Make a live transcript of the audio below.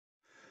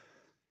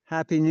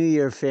Happy New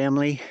Year,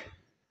 family.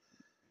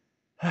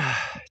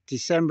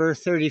 December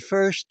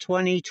 31st,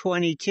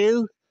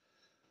 2022.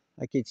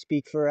 I could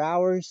speak for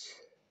hours,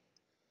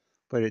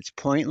 but it's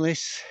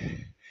pointless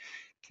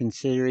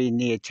considering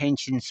the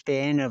attention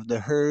span of the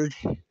herd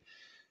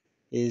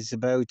is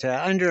about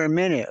under a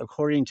minute,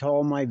 according to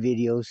all my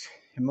videos.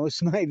 And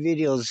most of my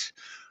videos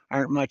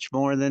aren't much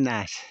more than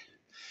that.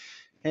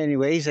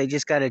 Anyways, I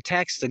just got a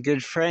text. A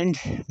good friend,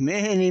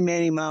 many,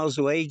 many miles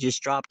away,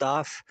 just dropped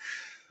off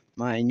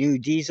my new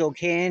diesel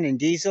can and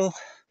diesel.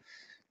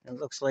 It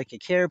looks like a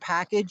care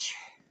package.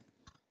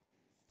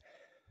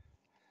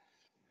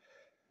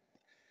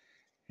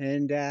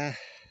 And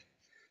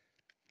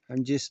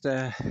I'm just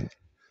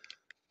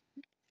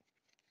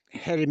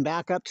heading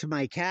back up to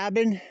my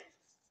cabin.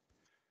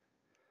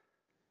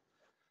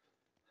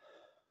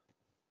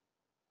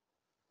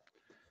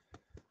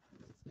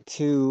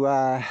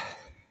 To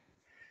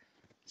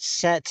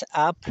set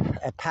up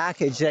a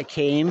package that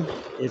came.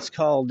 It's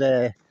called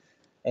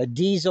a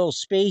diesel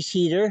space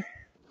heater.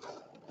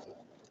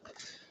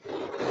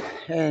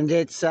 And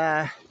it's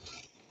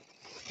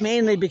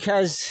mainly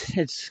because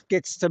it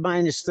gets to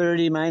minus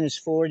 30, minus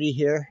 40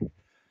 here.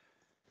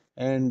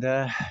 And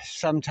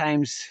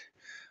sometimes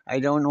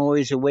I don't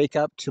always wake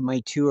up to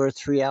my 2 or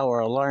 3 hour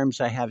alarms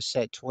I have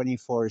set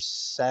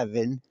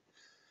 24/7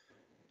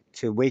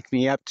 to wake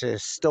me up to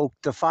stoke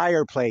the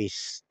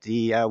fireplace,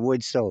 the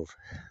wood stove.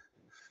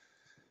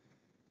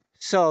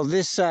 So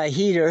this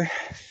heater,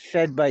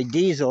 fed by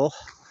diesel,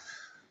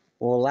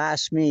 will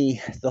last me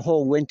the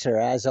whole winter,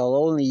 as I'll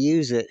only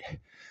use it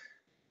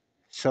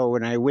so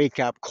when I wake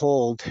up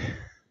cold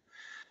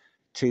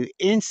to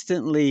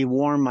instantly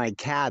warm my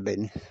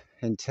cabin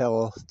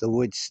until the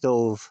wood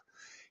stove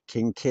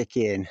can kick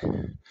in.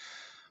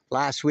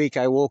 Last week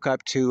I woke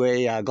up to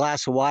a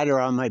glass of water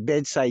on my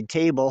bedside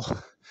table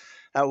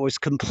that was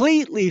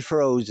completely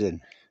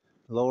frozen.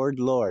 Lord,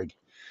 Lord.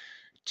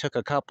 Took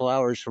a couple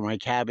hours for my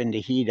cabin to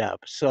heat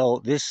up.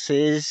 So this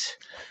is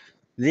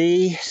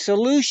the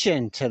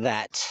solution to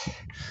that.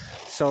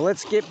 So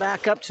let's get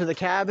back up to the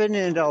cabin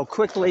and I'll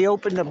quickly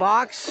open the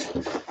box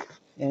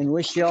and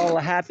wish you all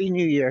a happy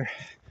new year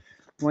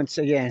once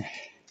again.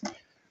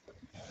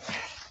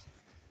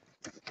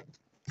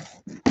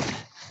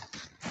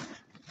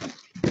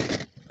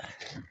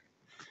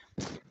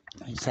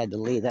 I just had to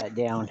lay that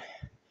down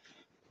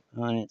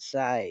on its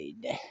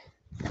side.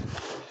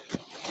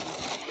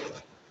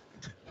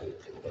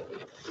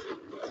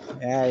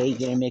 I ain't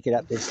gonna make it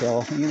up this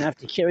hill. I'm gonna have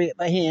to carry it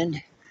by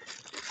hand.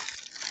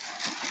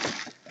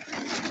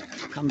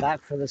 Come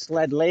back for the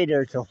sled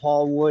later to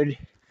haul wood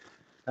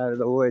out of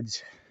the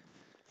woods.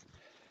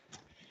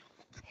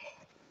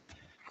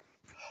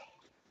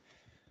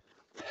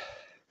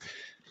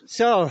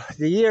 So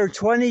the year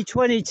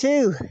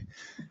 2022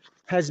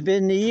 has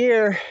been the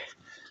year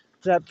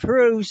that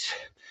proves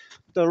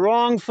the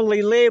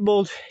wrongfully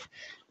labeled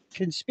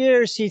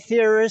conspiracy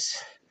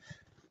theorists,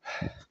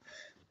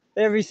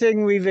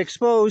 everything we've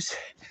exposed,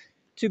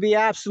 to be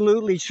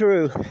absolutely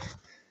true.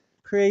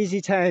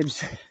 Crazy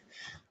times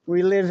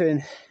we live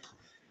in,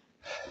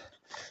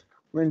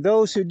 when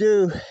those who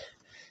do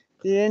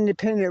the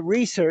independent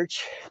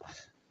research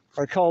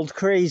are called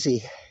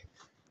crazy.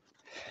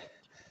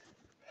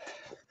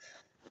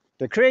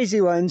 The crazy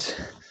ones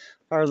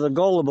are the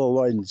gullible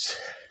ones,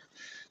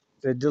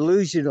 the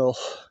delusional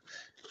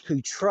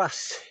who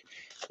trust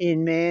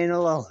in man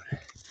alone.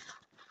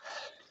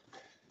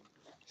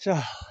 So,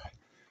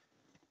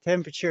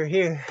 temperature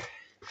here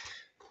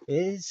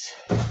is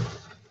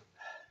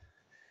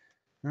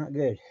not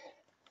good.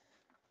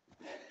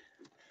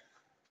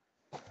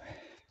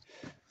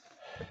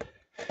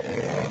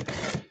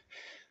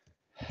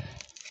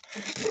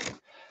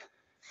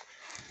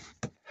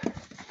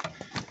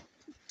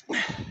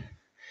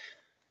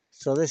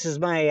 So this is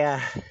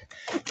my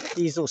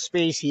diesel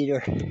space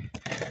heater.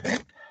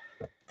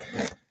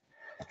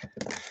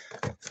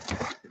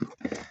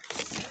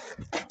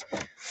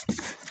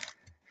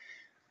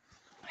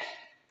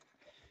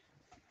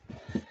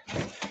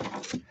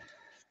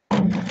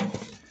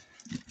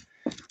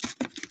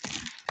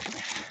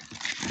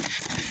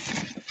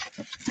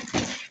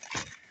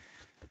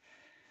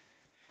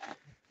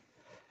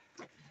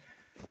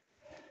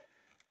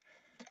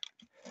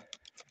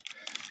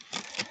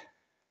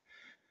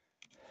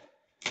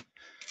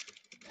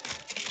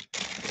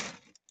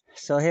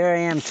 So here I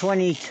am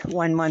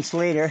 21 months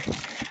later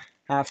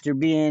after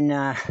being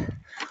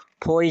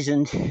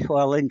poisoned,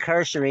 well,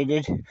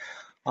 incarcerated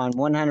on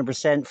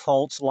 100%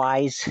 false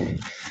lies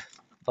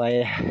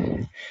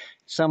by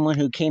someone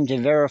who came to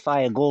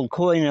verify a gold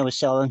coin I was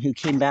selling, who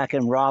came back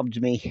and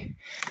robbed me.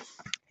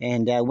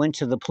 And I went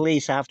to the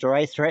police after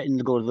I threatened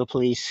to go to the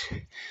police,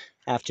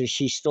 after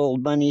she stole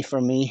money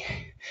from me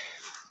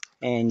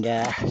and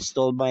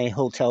stole my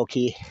hotel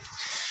key.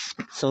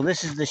 So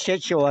this is the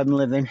shit show I'm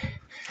living.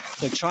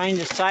 They're trying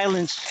to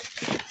silence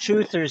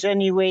truthers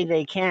any way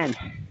they can,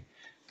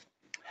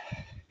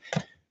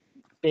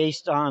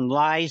 based on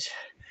lies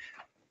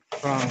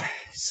from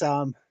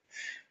some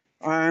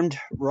armed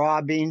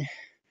robbing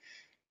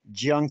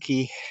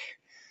junkie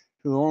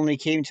who only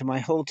came to my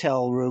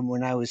hotel room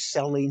when I was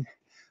selling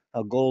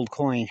a gold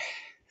coin.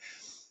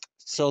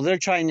 So they're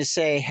trying to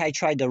say I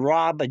tried to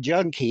rob a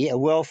junkie, a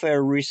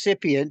welfare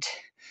recipient,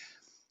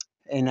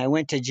 and I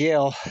went to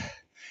jail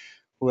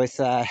with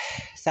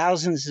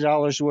thousands of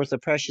dollars worth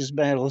of precious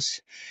metals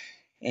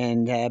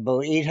and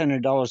about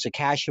 $800 of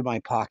cash in my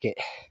pocket.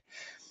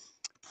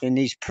 And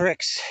these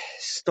pricks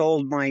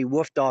stole my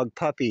wolf dog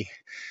puppy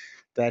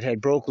that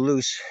had broke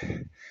loose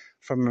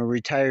from a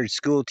retired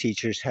school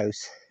teacher's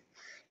house.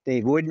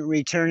 They wouldn't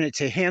return it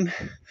to him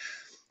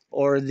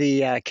or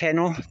the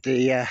kennel,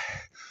 the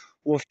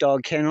wolf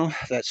dog kennel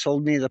that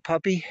sold me the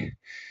puppy.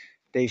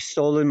 They've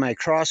stolen my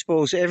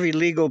crossbows, every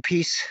legal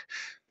piece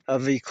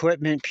of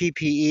equipment,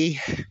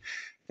 PPE,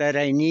 that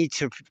I need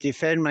to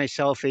defend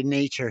myself in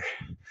nature.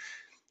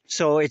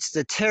 So it's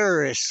the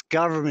terrorist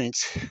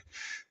governments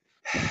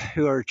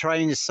who are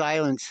trying to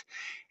silence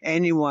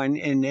anyone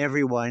and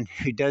everyone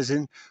who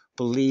doesn't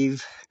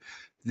believe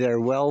their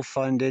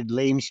well-funded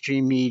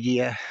lamestream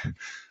media,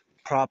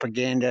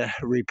 propaganda,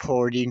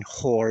 reporting,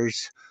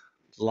 whores,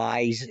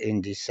 lies,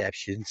 and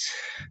deceptions.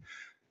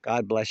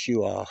 God bless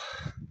you all.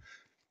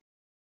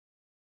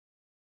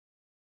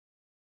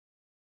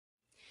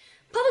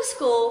 Public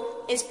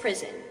school is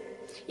prison.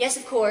 Yes,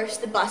 of course,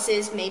 the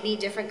buses may be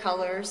different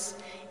colors,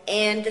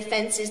 and the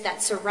fences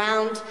that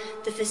surround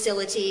the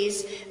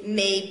facilities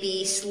may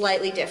be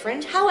slightly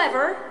different.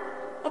 However,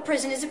 a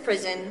prison is a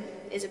prison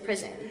is a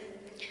prison.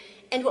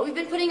 And what we've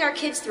been putting our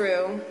kids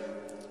through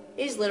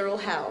is literal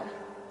hell.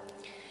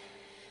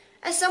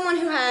 As someone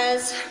who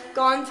has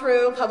gone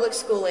through public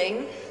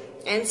schooling,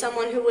 and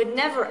someone who would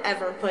never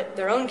ever put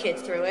their own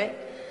kids through it,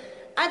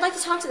 I'd like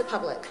to talk to the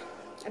public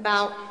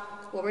about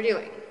what we're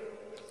doing.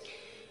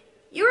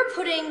 You're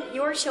putting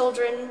your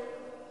children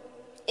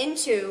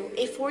into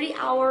a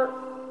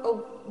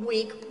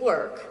 40-hour-a-week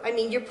work. I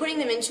mean, you're putting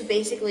them into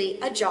basically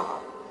a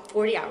job,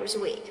 40 hours a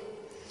week.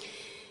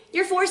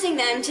 You're forcing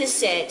them to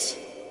sit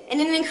in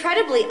an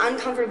incredibly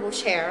uncomfortable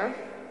chair,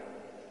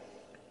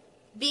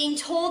 being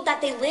told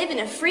that they live in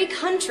a free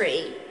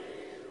country,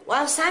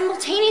 while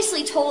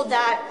simultaneously told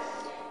that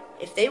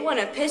if they want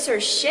to piss or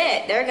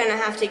shit, they're going to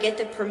have to get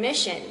the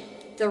permission,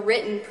 the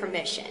written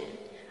permission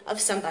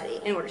of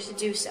somebody in order to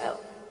do so.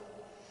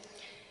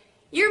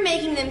 You're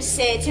making them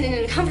sit in an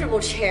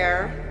uncomfortable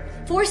chair,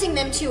 forcing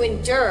them to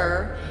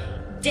endure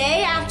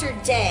day after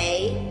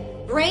day,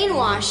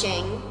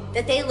 brainwashing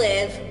that they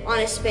live on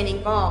a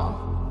spinning ball,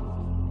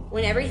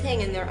 when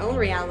everything in their own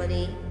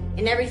reality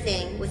and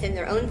everything within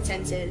their own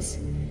senses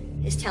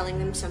is telling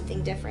them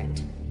something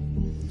different.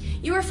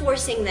 You are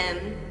forcing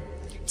them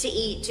to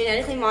eat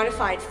genetically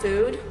modified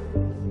food,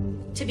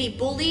 to be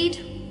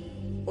bullied,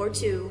 or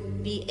to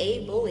be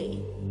a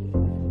bully.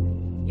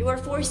 You are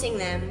forcing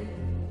them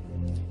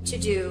to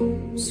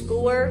do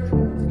schoolwork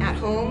at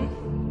home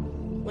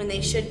when they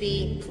should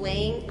be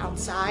playing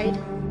outside.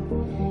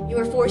 You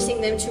are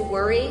forcing them to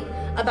worry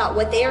about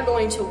what they are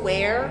going to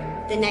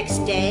wear the next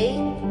day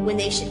when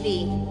they should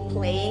be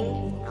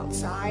playing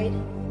outside.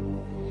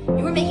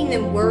 You are making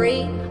them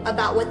worry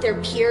about what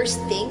their peers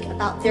think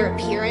about their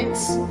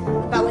appearance,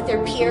 about what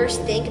their peers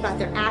think about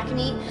their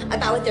acne,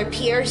 about what their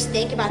peers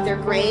think about their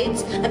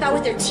grades, about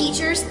what their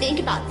teachers think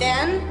about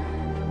them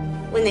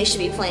when they should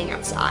be playing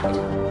outside.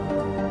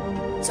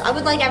 So I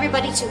would like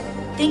everybody to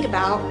think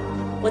about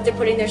what they're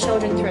putting their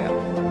children through.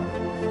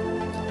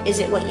 Is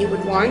it what you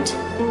would want,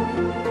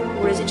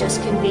 or is it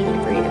just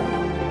convenient for you?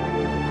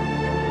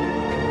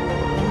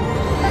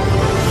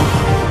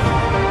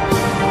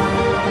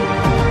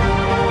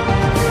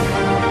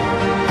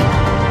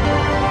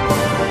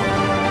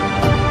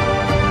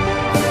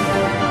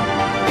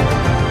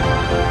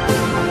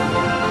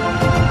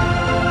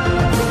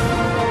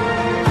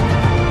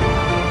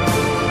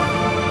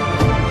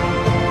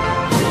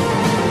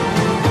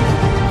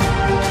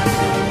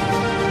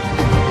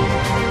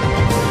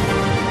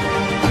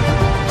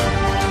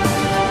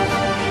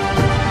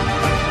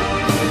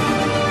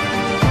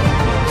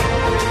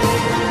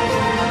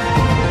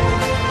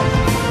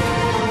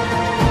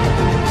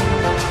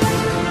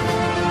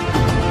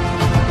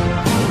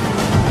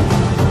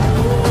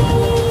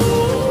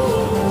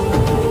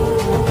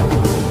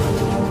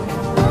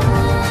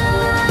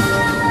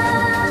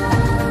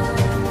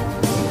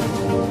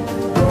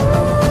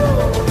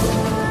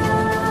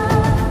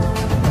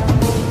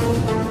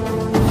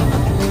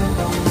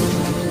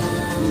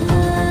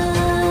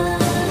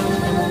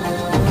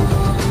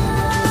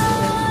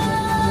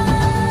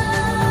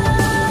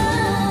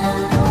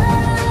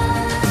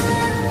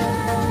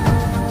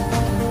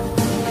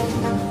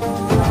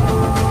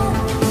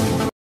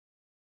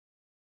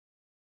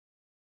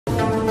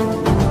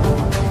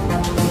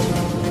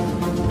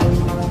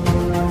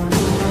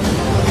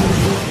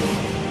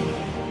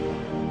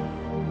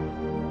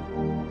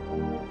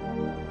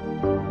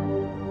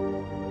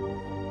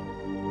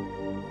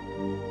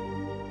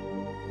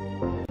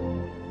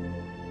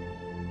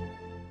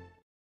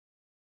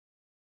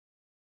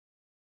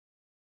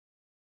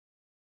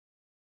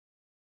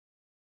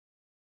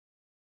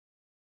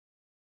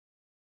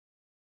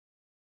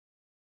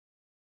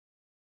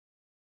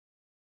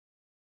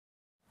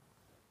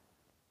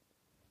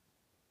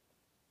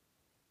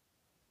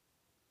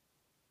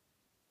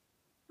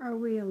 Are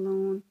we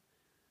alone?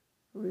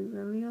 Are we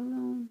really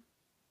alone?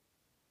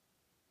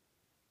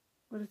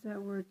 What does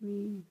that word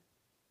mean?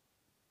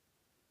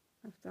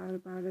 I've thought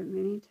about it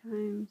many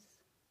times.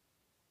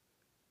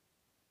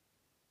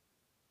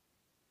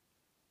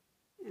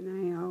 And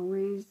I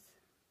always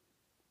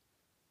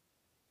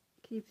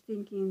keep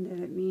thinking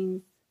that it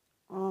means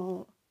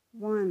all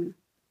one,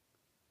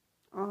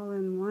 all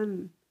in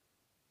one.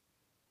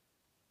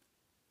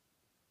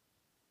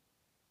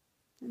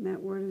 And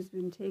that word has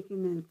been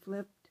taken and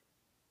flipped.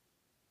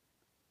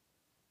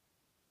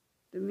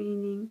 The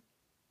meaning,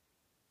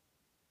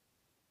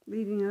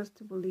 leading us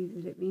to believe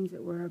that it means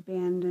that we're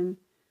abandoned,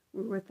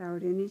 we're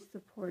without any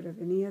support of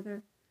any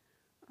other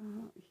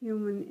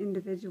human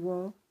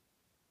individual,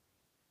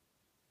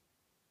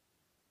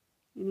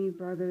 any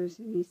brothers,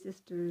 any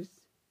sisters,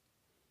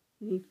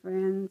 any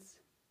friends.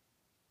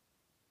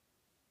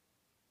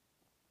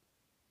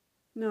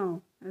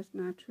 No, that's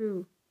not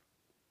true.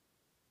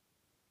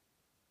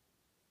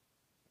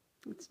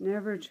 It's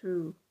never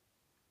true.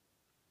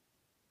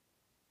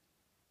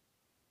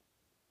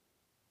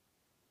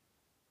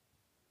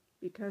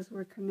 Because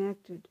we're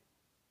connected.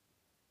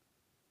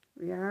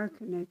 We are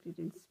connected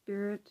in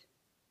spirit,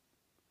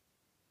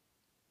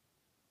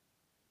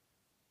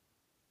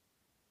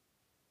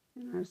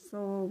 in our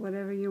soul,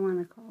 whatever you want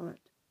to call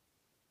it.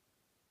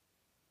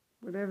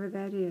 Whatever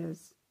that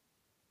is,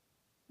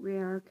 we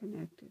are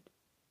connected.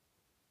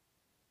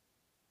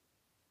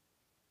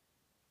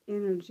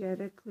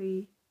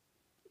 Energetically,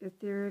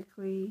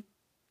 etherically,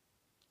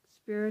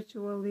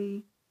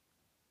 spiritually,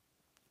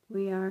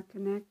 we are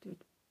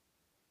connected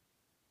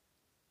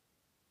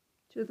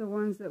to the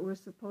ones that we're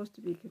supposed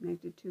to be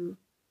connected to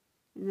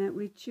and that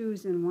we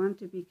choose and want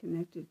to be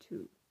connected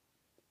to.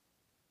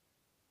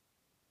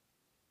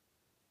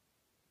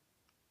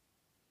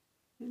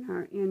 In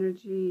our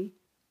energy,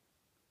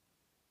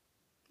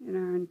 in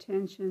our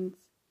intentions,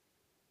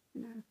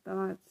 in our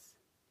thoughts,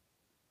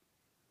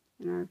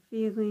 in our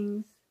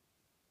feelings,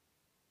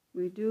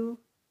 we do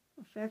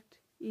affect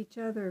each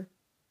other.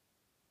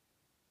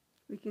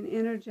 We can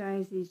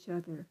energize each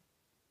other,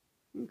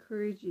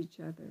 encourage each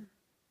other.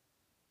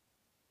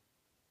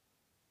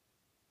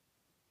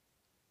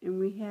 And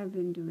we have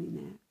been doing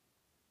that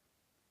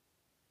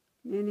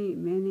many,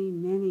 many,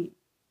 many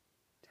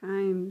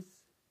times.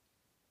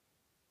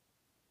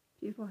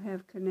 People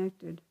have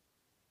connected.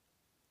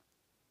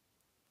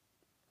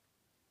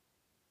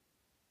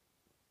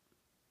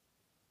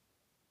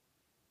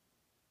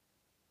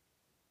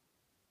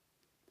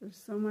 There's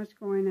so much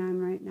going on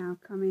right now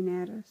coming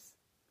at us,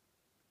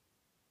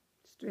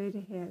 straight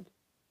ahead.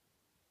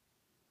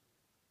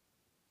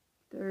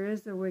 There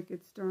is a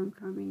wicked storm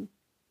coming.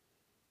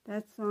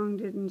 That song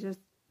didn't just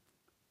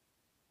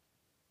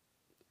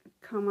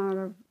come out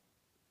of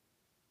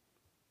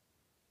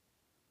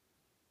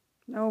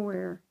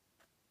nowhere.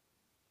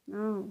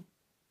 No.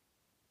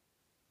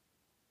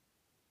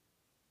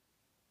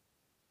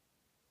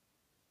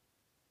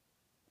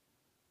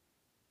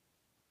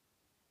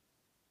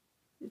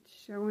 It's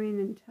showing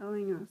and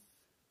telling us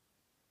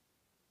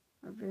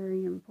a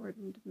very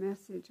important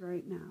message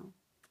right now.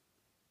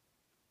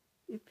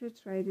 It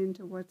fits right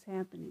into what's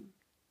happening.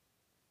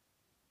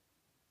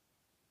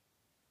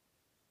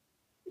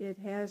 It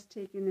has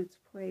taken its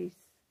place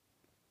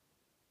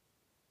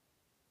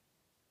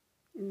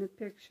in the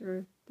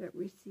picture that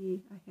we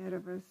see ahead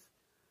of us,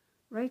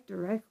 right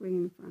directly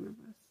in front of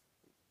us.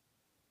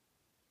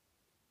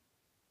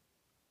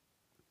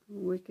 A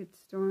wicked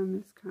storm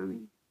is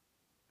coming.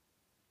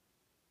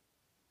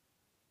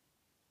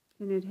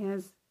 And it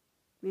has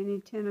many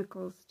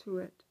tentacles to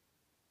it,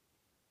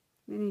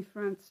 many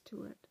fronts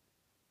to it,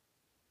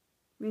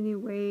 many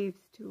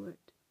waves to it.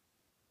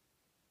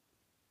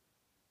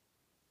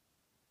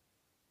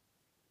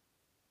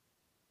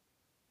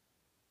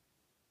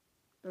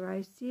 But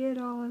I see it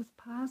all as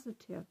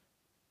positive.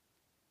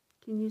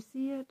 Can you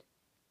see it?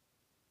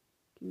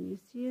 Can you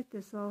see it?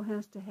 This all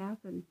has to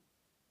happen.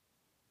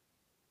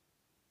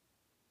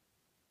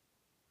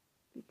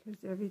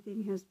 Because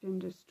everything has been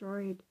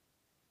destroyed.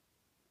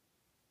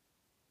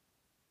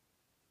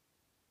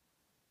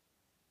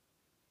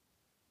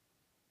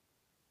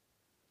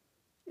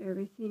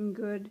 Everything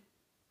good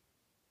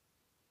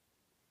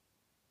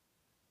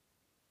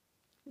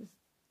has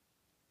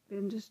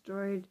been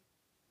destroyed,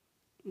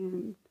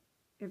 and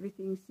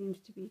everything seems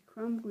to be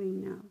crumbling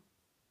now.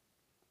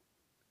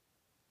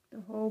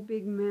 The whole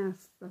big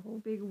mess, the whole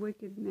big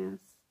wicked mess,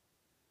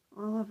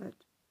 all of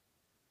it.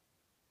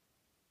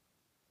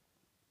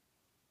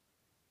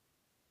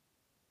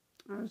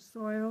 Our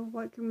soil,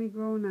 what can we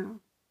grow now?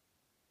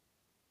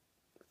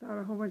 Without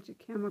a whole bunch of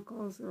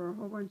chemicals or a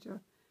whole bunch of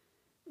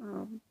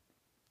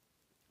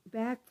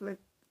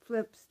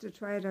backflips to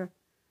try to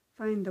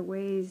find the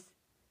ways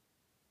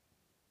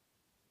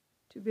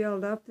to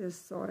build up this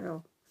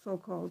soil,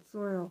 so-called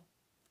soil,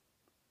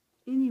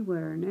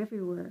 anywhere and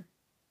everywhere.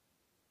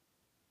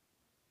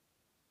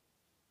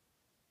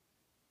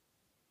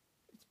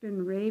 It's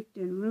been raped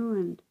and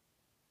ruined.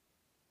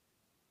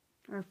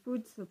 Our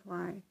food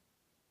supply,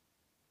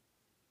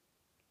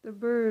 the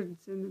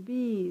birds and the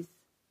bees,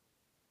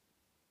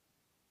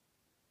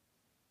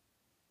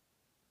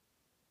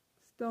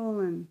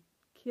 stolen,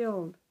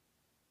 killed,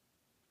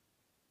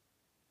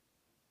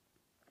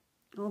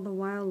 all the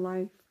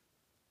wildlife.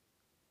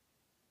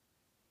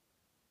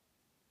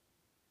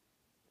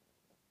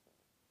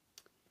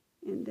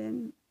 And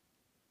then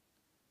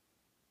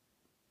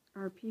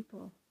our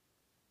people.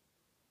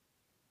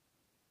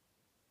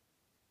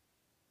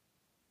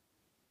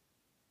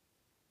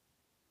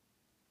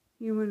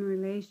 Human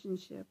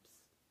relationships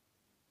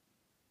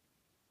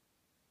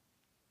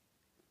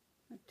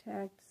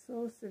attacked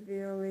so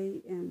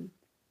severely, and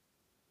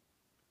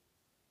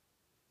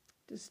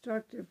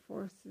destructive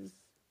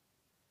forces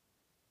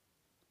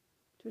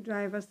to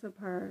drive us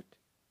apart.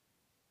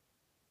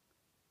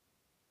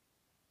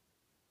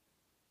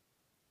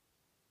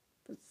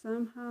 But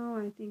somehow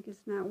I think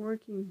it's not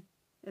working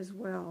as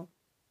well,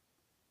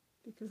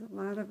 because a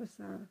lot of us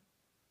are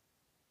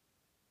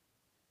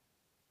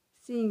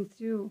seeing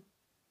through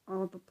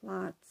all the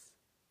plots.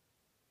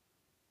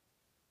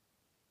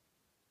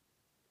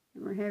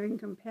 And we're having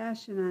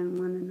compassion on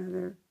one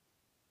another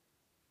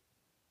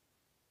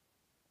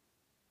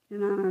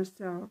and on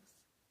ourselves.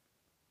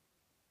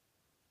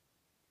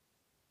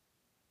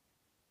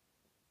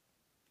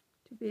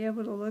 To be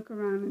able to look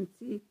around and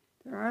see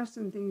there are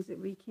some things that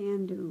we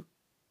can do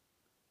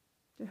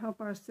to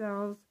help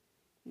ourselves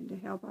and to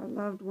help our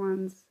loved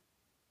ones,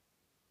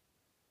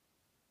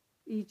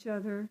 each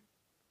other.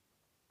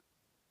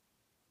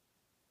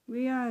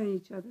 We are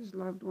each other's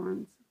loved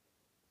ones.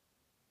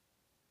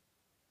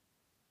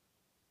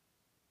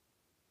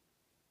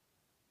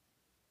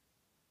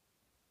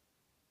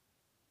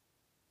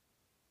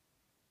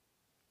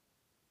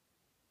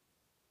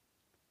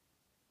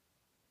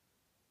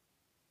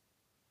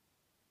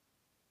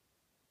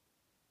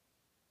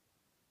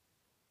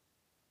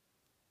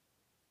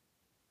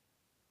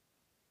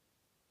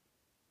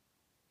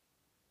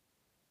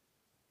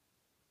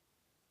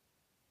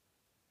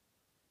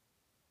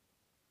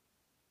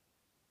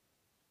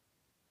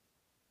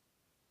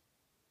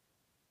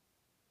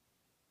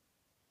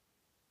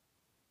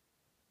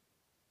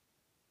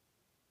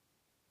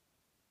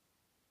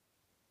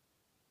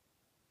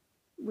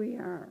 We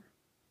are.